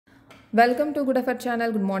Welcome to Good Effort channel.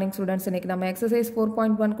 Good morning students. இன்னைக்கு நம்ம exercise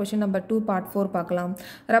 4.1 question number 2 part 4 பார்க்கலாம்.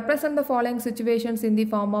 Represent the following situations in the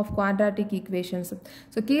form of quadratic equations.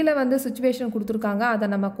 So கீழ வந்து situation கொடுத்திருக்காங்க.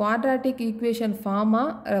 அத நம்ம quadratic equation form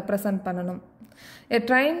represent பண்ணனும். A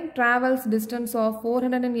train travels distance of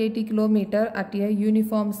 480 km at a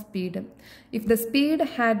uniform speed. If the speed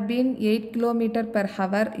had been 8 km per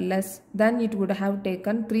hour less, then it would have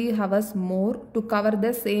taken 3 hours more to cover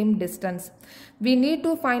the same distance. We need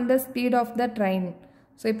to find the speed of the train.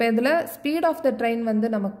 So, இப்போ இதில் speed of the train வந்து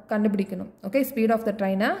நம்ம கண்டுபிடிக்கணும். Okay, speed of the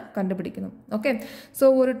train கண்டுபிடிக்கணும். Okay, so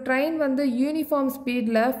ஒரு train வந்து uniform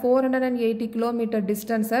speedல 480 km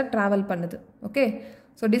distance travel பண்ணுது. Okay,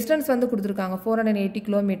 so distance வந்து கொடுத்திருக்காங்க 480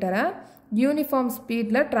 km uniform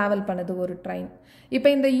speedல travel பண்ணுது ஒரு train. இப்போ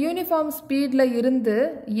இந்த uniform speedல இருந்து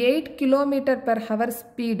 8 km per hour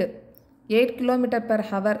speed 8 km per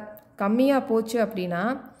hour கம்மியா போச்சு அப்படினா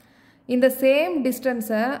இந்த சேம்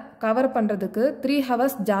டிஸ்டன்ஸை கவர் பண்ணுறதுக்கு 3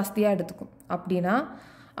 hours ஜாஸ்தியாக எடுத்துக்கும் அப்படின்னா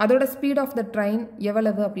அதோட ஸ்பீட் ஆஃப் த ட்ரெயின்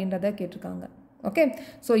எவ்வளவு அப்படின்றத கேட்டிருக்காங்க. Okay,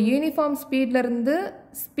 so uniform ஸ்பீட்லேருந்து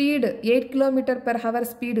speed 8 km per hour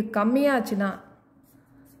speed கம்மியாச்சுன்னா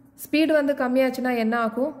speed வந்து கம்மியாச்சுன்னா என்ன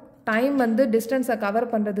ஆகும்? டைம் வந்து டிஸ்டன்ஸை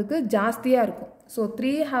கவர் பண்ணுறதுக்கு ஜாஸ்தியாக இருக்கும். ஸோ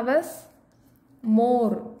 3 hours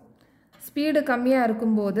மோர் ஸ்பீடு கம்மியாக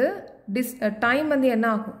இருக்கும்போது டைம் வந்து என்ன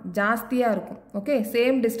ஆகும்? ஜாஸ்தியாக இருக்கும். ஓகே,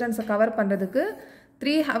 சேம் டிஸ்டன்ஸை கவர் பண்ணுறதுக்கு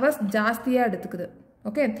 3 hours ஜாஸ்தியாக எடுத்துக்குது.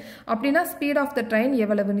 ஓகே, அப்படின்னா ஸ்பீட் ஆஃப் த ட்ரெயின்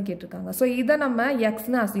எவ்வளவுன்னு கேட்டிருக்காங்க. ஸோ இதை நம்ம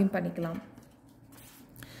எக்ஸ்னு அசியூம் பண்ணிக்கலாம்.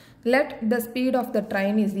 Let the speed of the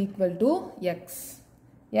train is equal to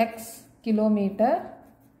X kilometre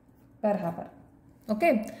per hour. Okay,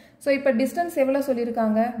 so இப்போ டிஸ்டன்ஸ் எவ்வளோ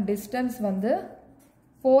சொல்லியிருக்காங்க? டிஸ்டன்ஸ் வந்து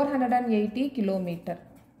 480 கிலோமீட்டர்.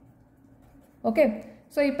 ஓகே,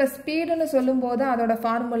 ஸோ இப்போ ஸ்பீடுன்னு சொல்லும்போது அதோட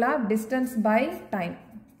formula distance by time.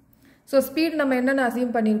 So speed நம்ம என்னென்னு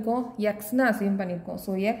அசியூம் பண்ணியிருக்கோம்? எக்ஸ்னு அசியூம் பண்ணியிருக்கோம்.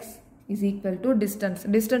 So X is equal to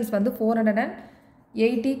distance வந்து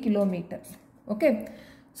 480 கிலோமீட்டர். ஓகே,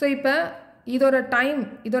 ஸோ இப்போ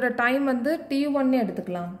இதோட டைம் வந்து T1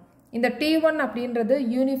 எடுத்துக்கலாம். இந்த T1 அப்படின்றது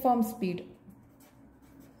uniform speed.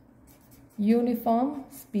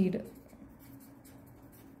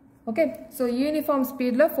 Okay, so uniform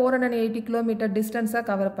ஸ்பீடில் 480 கிலோமீட்டர் டிஸ்டன்ஸாக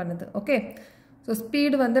கவர் பண்ணுது. ஓகே, ஸோ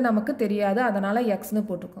ஸ்பீடு வந்து நமக்கு தெரியாது, அதனால் எக்ஸ்னு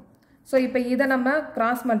போட்டிருக்கோம். ஸோ இப்போ இதை நம்ம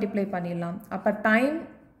கிராஸ் மல்டிப்ளை பண்ணிடலாம். அப்போ time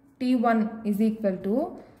T1 is equal to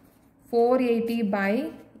 480 by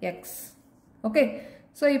X. Okay,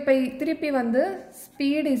 so இப்போ திருப்பி வந்து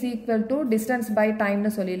speed is equal to distance by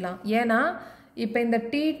டைம்னு சொல்லிடலாம். ஏன்னா இப்போ இந்த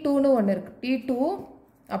T2ன்னு ஒன்று இருக்குது. T2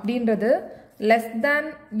 அப்படின்றது less than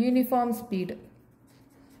uniform speed.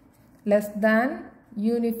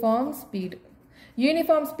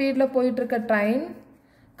 Uniform ஸ்பீடில் போயிட்டுருக்க ட்ரெயின்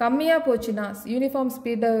கம்மியாக போச்சுன்னா, யூனிஃபார்ம்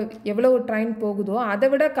ஸ்பீடில் எவ்வளவு ட்ரெயின் போகுதோ அதை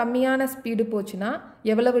விட கம்மியான ஸ்பீடு போச்சுன்னா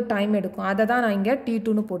எவ்வளவு டைம் எடுக்கும், அதை தான் நான் இங்கே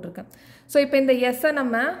T2ன்னு போட்டிருக்கேன். ஸோ இப்போ இந்த எஸ்ஸை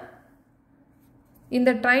நம்ம இந்த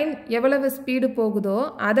ட்ரெயின் எவ்வளவு ஸ்பீடு போகுதோ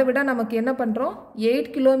அதை விட நமக்கு என்ன பண்ணுறோம்? 8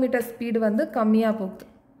 கிலோமீட்டர் ஸ்பீடு வந்து கம்மியாக போகுது.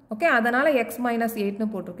 ஓகே, அதனால் x-8ன்னு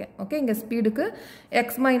போட்டிருக்கேன். ஓகே, இங்கே ஸ்பீடுக்கு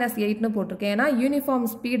x-8ன்னு போட்டிருக்கேன். ஏன்னா யூனிஃபார்ம்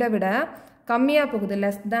ஸ்பீடை விட கம்மியாக போகுது,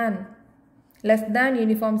 லெஸ் தேன்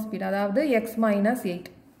யூனிஃபார்ம் ஸ்பீட், அதாவது x-8.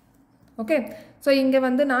 ஓகே, ஸோ இங்கே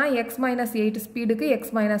வந்து நான் x-8 ஸ்பீடுக்கு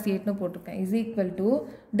x-8ன்னு போட்டிருக்கேன். இஸ் ஈக்குவல் டு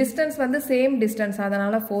டிஸ்டன்ஸ் வந்து சேம் டிஸ்டன்ஸ்,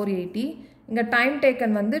 அதனால் 480. இங்கே டைம்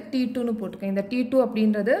டேக்கன் வந்து T2ன்னு போட்டிருக்கேன். இந்த T2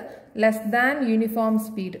 அப்படின்றது less than uniform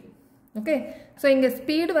speed. Okay, so இங்கே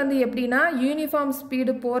ஸ்பீடு வந்து எப்படின்னா யூனிஃபார்ம்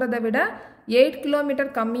ஸ்பீடு போகிறத விட 8 கிலோமீட்டர்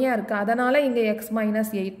கம்மியாக இருக்குது, அதனால் இங்கே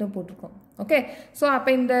x-8ன்னு போட்டிருக்கோம். ஓகே, ஸோ அப்போ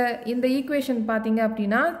இந்த ஈக்குவேஷன் பார்த்தீங்க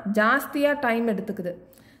அப்படின்னா ஜாஸ்தியாக டைம் எடுத்துக்குது.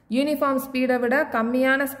 யூனிஃபார்ம் ஸ்பீடை விட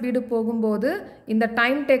கம்மியான ஸ்பீடு போகும்போது இந்த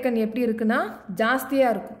டைம் டேக்கன் எப்படி இருக்குன்னா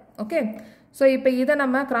ஜாஸ்தியாக இருக்கும். ஓகே, ஸோ இப்போ இதை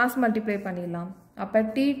நம்ம கிராஸ் மல்டிப்ளை பண்ணிடலாம். அப்போ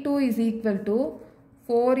T2 is equal to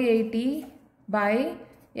 480 by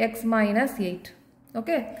x-8.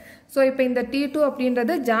 Okay, so இப்போ இந்த T2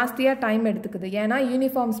 அப்படின்றது ஜாஸ்தியாக டைம் எடுத்துக்குது. ஏன்னா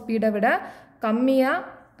யூனிஃபார்ம் ஸ்பீடை விட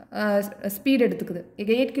கம்மியாக ஸ்பீடு எடுத்துக்குது.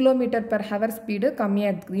 8 கிலோமீட்டர் per hour ஸ்பீடு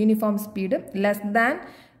கம்மியாக எடுத்துக்குது. Uniform speed less than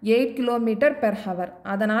 8 kilometre per hour,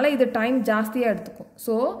 அதனால் இது டைம் ஜாஸ்தியாக எடுத்துக்கும்.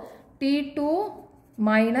 ஸோ T2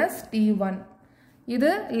 மைனஸ் T1,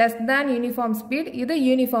 இது லெஸ் தேன் யூனிஃபார்ம் ஸ்பீட், இது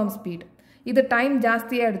யூனிஃபார்ம் ஸ்பீட். இது டைம்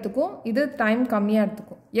ஜாஸ்தியாக எடுத்துக்கும், இது டைம் கம்மியாக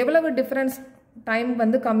எடுத்துக்கும். எவ்வளவு டிஃப்ரென்ஸ் டைம்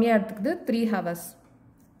வந்து கம்மியாக எடுத்துக்குது? 3 hours.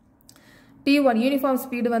 T1 யூனிஃபார்ம்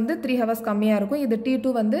ஸ்பீடு வந்து 3 hours கம்மியாக இருக்கும், இது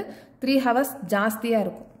T2 வந்து 3 hours ஜாஸ்தியாக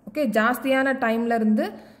இருக்கும். ஓகே, ஜாஸ்தியான டைம்லேருந்து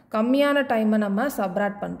கம்மியான டைமை நம்ம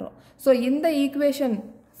சப்ராக்ட் பண்ணுறோம். ஸோ இந்த ஈக்குவேஷன்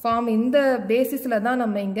ஃபார்ம் இந்த பேசிஸில் தான்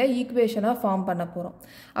நம்ம இங்கே ஈக்குவேஷனை ஃபார்ம் பண்ண போகிறோம்.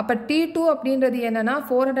 அப்போ T2 அப்படின்றது என்னென்னா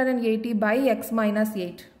 480 by x minus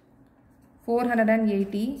 8.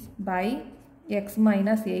 480 by x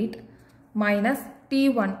minus 8 minus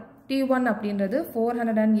t1. t1 அப்படின்றது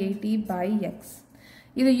 480 by x.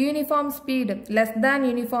 இது uniform speed, less than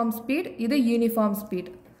uniform speed, இது uniform speed.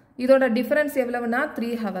 இதோட difference எவ்வளவுனா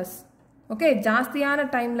 3 hours. ஓகே, ஜாஸ்தியான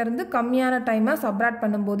டைம்ல இருந்து கம்மியான டைமை சப்ராக்ட்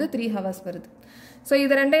பண்ணும்போது 3 hours வருது. ஸோ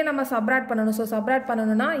இது ரெண்டையும் நம்ம சப்ராக்ட் பண்ணணும். ஸோ சப்ராக்ட்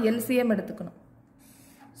பண்ணணும்னா எல்சிஎம் எடுத்துக்கணும்.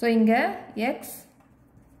 ஸோ இங்கே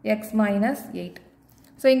எக்ஸ் மைனஸ் 8.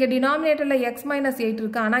 ஸோ இங்கே டினாமினேட்டரில் எக்ஸ் மைனஸ் 8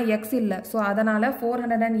 இருக்குது, ஆனால் எக்ஸ் இல்லை. ஸோ அதனால்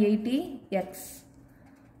 480 எக்ஸ்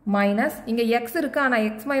மைனஸ் இங்கே எக்ஸ் இருக்குது, ஆனால்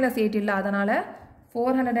எக்ஸ் மைனஸ் 8 இல்லை. அதனால்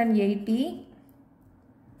 480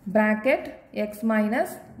 bracket x minus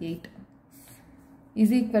 8 is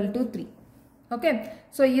equal to 3. Okay,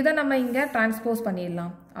 so இதை நம்ம இங்கே டிரான்ஸ்போஸ்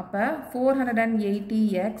பண்ணிடலாம். அப்போ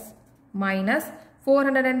 480x minus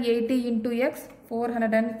 480 into x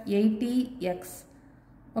 480x.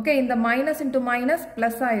 Okay, இந்த minus into minus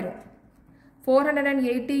plus ஆயிரும்.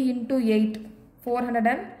 480 into 8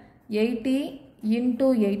 480 into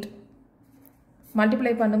 8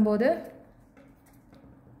 multiply பண்ணும்போது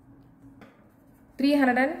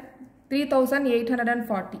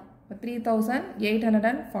 3840.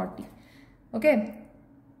 3840. Okay,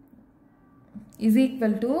 is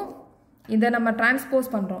equal to இதை நம்ம டிரான்ஸ்போஸ்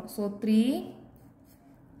பண்ணுறோம். So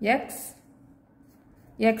 3x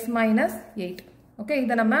minus 8. ஓகே,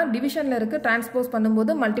 இதை நம்ம டிவிஷனில் இருக்குது, டிரான்ஸ்போஸ்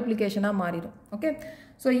பண்ணும்போது மல்டிப்ளிகேஷனாக மாறிடும். ஓகே,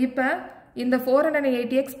 ஸோ இப்போ இந்த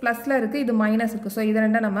 480x ப்ளஸில் இருக்குது, இது மைனஸ் இருக்குது. ஸோ இதை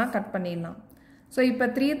ரெண்டை நம்ம கட் பண்ணிடலாம். ஸோ இப்போ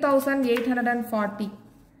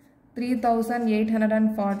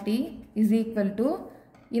 3840 is equal to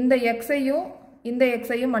இந்த எக்ஸையும் இந்த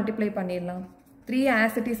எக்ஸையும் மல்டிப்ளை பண்ணிடலாம். 3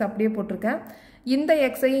 as it is அப்படியே போட்டிருக்கேன். இந்த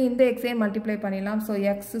எக்ஸையும் இந்த எக்ஸையும் மல்டிப்ளை பண்ணிடலாம். ஸோ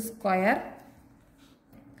எக்ஸ் ஸ்கொயர்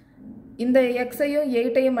இந்த எக்ஸையும்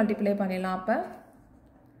 8ஐயும் மல்டிப்ளை பண்ணிடலாம். அப்போ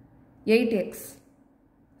 8x.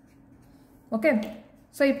 ஓகே,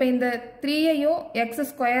 ஸோ இப்போ இந்த 3ஐயும் எக்ஸ்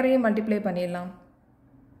ஸ்கொயரையும் மல்டிப்ளை பண்ணிடலாம்.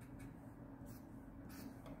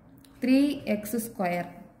 3x ஸ்கொயர்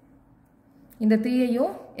இந்த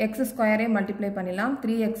 3ஐயும் எக்ஸ் ஸ்கொயரையும் மல்டிப்ளை பண்ணிடலாம்.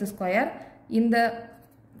 3x ஸ்கொயர் இந்த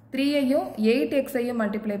 3ஐயும் 8xஐயும்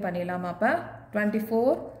மல்டிப்ளை பண்ணிடலாம். அப்போ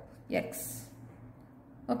 24x.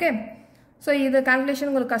 ஓகே, ஸோ இது கால்குலேஷன்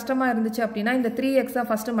உங்களுக்கு கஷ்டமாக இருந்துச்சு அப்படின்னா இந்த 3xஐ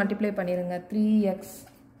ஃபஸ்ட்டு மல்டிப்ளை பண்ணிடுங்க.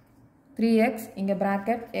 3x இங்கே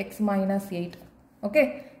bracket X minus 8. Okay,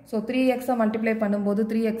 so 3xஐ multiply பண்ணும்போது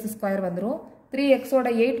 3x ஸ்கொயர் வந்துடும். 3xோட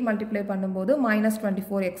 8 மல்டிப்ளை பண்ணும்போது மைனஸ்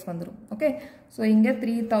 24x வந்துடும். ஓகே, ஸோ இங்கே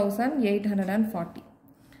 3840.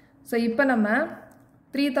 ஸோ இப்போ நம்ம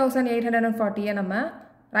 3840ஐ நம்ம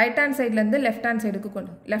ரைட் ஹேண்ட் சைட்லேருந்து லெஃப்ட் ஹேண்ட் சைடுக்கு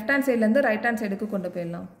லெஃப்ட் ஹேண்ட் சைட்லேருந்து ரைட் ஹேண்ட் சைடுக்கு கொண்டு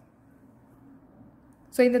போயிடலாம்.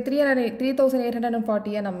 ஸோ இந்த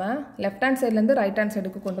 3840ஐ நம்ம லெஃப்ட் ஹேண்ட் சைட்லேருந்து ரைட் ஹேண்ட்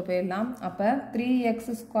சைடுக்கு கொண்டு போயிடலாம். அப்போ 3x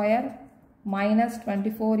ஸ்கொயர் மைனஸ்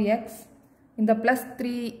 24x இந்த ப்ளஸ்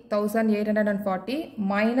 3840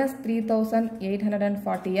 மைனஸ்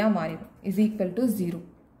 3840 மாறிடும். Is equal to 0.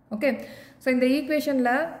 Okay, so இந்த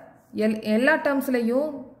ஈக்குவேஷனில் எல்லா டேர்ம்ஸ்லையும்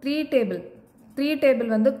 3 டேபிள்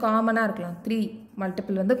வந்து காமனாக இருக்கலாம். 3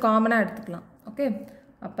 மல்டிபிள் வந்து காமனாக எடுத்துக்கலாம். ஓகே,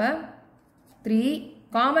 அப்போ 3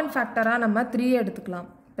 காமன் ஃபேக்டராக நம்ம 3 எடுத்துக்கலாம்.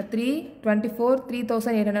 இப்போ 3 24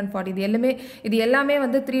 3840 இது எல்லாமே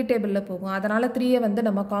வந்து 3 டேபிளில் போகும். அதனால் 3ஐ வந்து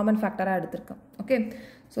நம்ம காமன் ஃபேக்டராக எடுத்திருக்கோம். ஓகே,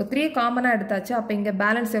 ஸோ 3 காமனாக எடுத்தாச்சு. அப்போ இங்கே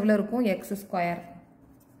பேலன்ஸ் எவ்வளோ இருக்கும்? X square.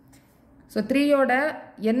 ஸோ 3யோட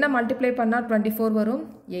என்ன மல்டிப்ளை பண்ணால் 24 வரும்?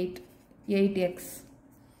 8x.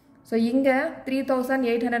 ஸோ இங்கே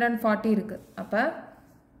 3840 இருக்குது. அப்போ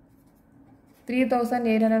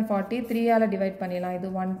 3840 3ஆல் டிவைட் பண்ணிடலாம். இது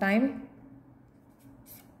 1 டைம்.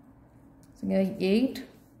 இங்கே 8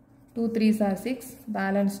 2 3s are 6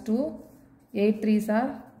 balance 2 8 3s are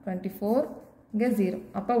 24 இங்கே 0.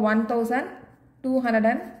 அப்போ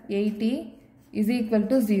 1280 is equal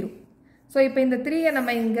to 0. ஸோ இப்போ இந்த 3ஐ நம்ம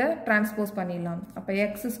இங்கே டிரான்ஸ்போஸ் பண்ணிடலாம். அப்போ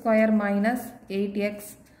X square minus 8x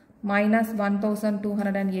minus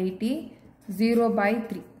 1280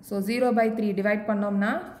 0/3. So 0/3 divide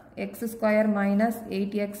பண்ணோம்னா X square minus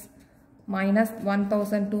 8x minus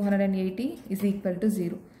 1280 is equal to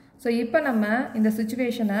 0. So இப்போ நம்ம இந்த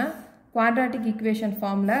சிச்சுவேஷனை குவாட்ராட்டிக் ஈக்குவேஷன்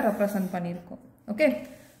ஃபார்மில் ரெப்ரசன்ட் பண்ணியிருக்கோம். ஓகே,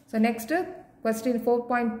 ஸோ நெக்ஸ்ட்டு கொஸ்டின்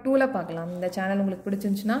 4.2ல் பார்க்கலாம். இந்த சேனல் உங்களுக்கு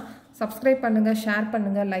பிடிச்சிருந்துச்சுன்னா சப்ஸ்கிரைப் பண்ணுங்கள், ஷேர்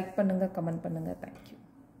பண்ணுங்கள், லைக் பண்ணுங்கள், கமெண்ட் பண்ணுங்கள். தேங்க்யூ.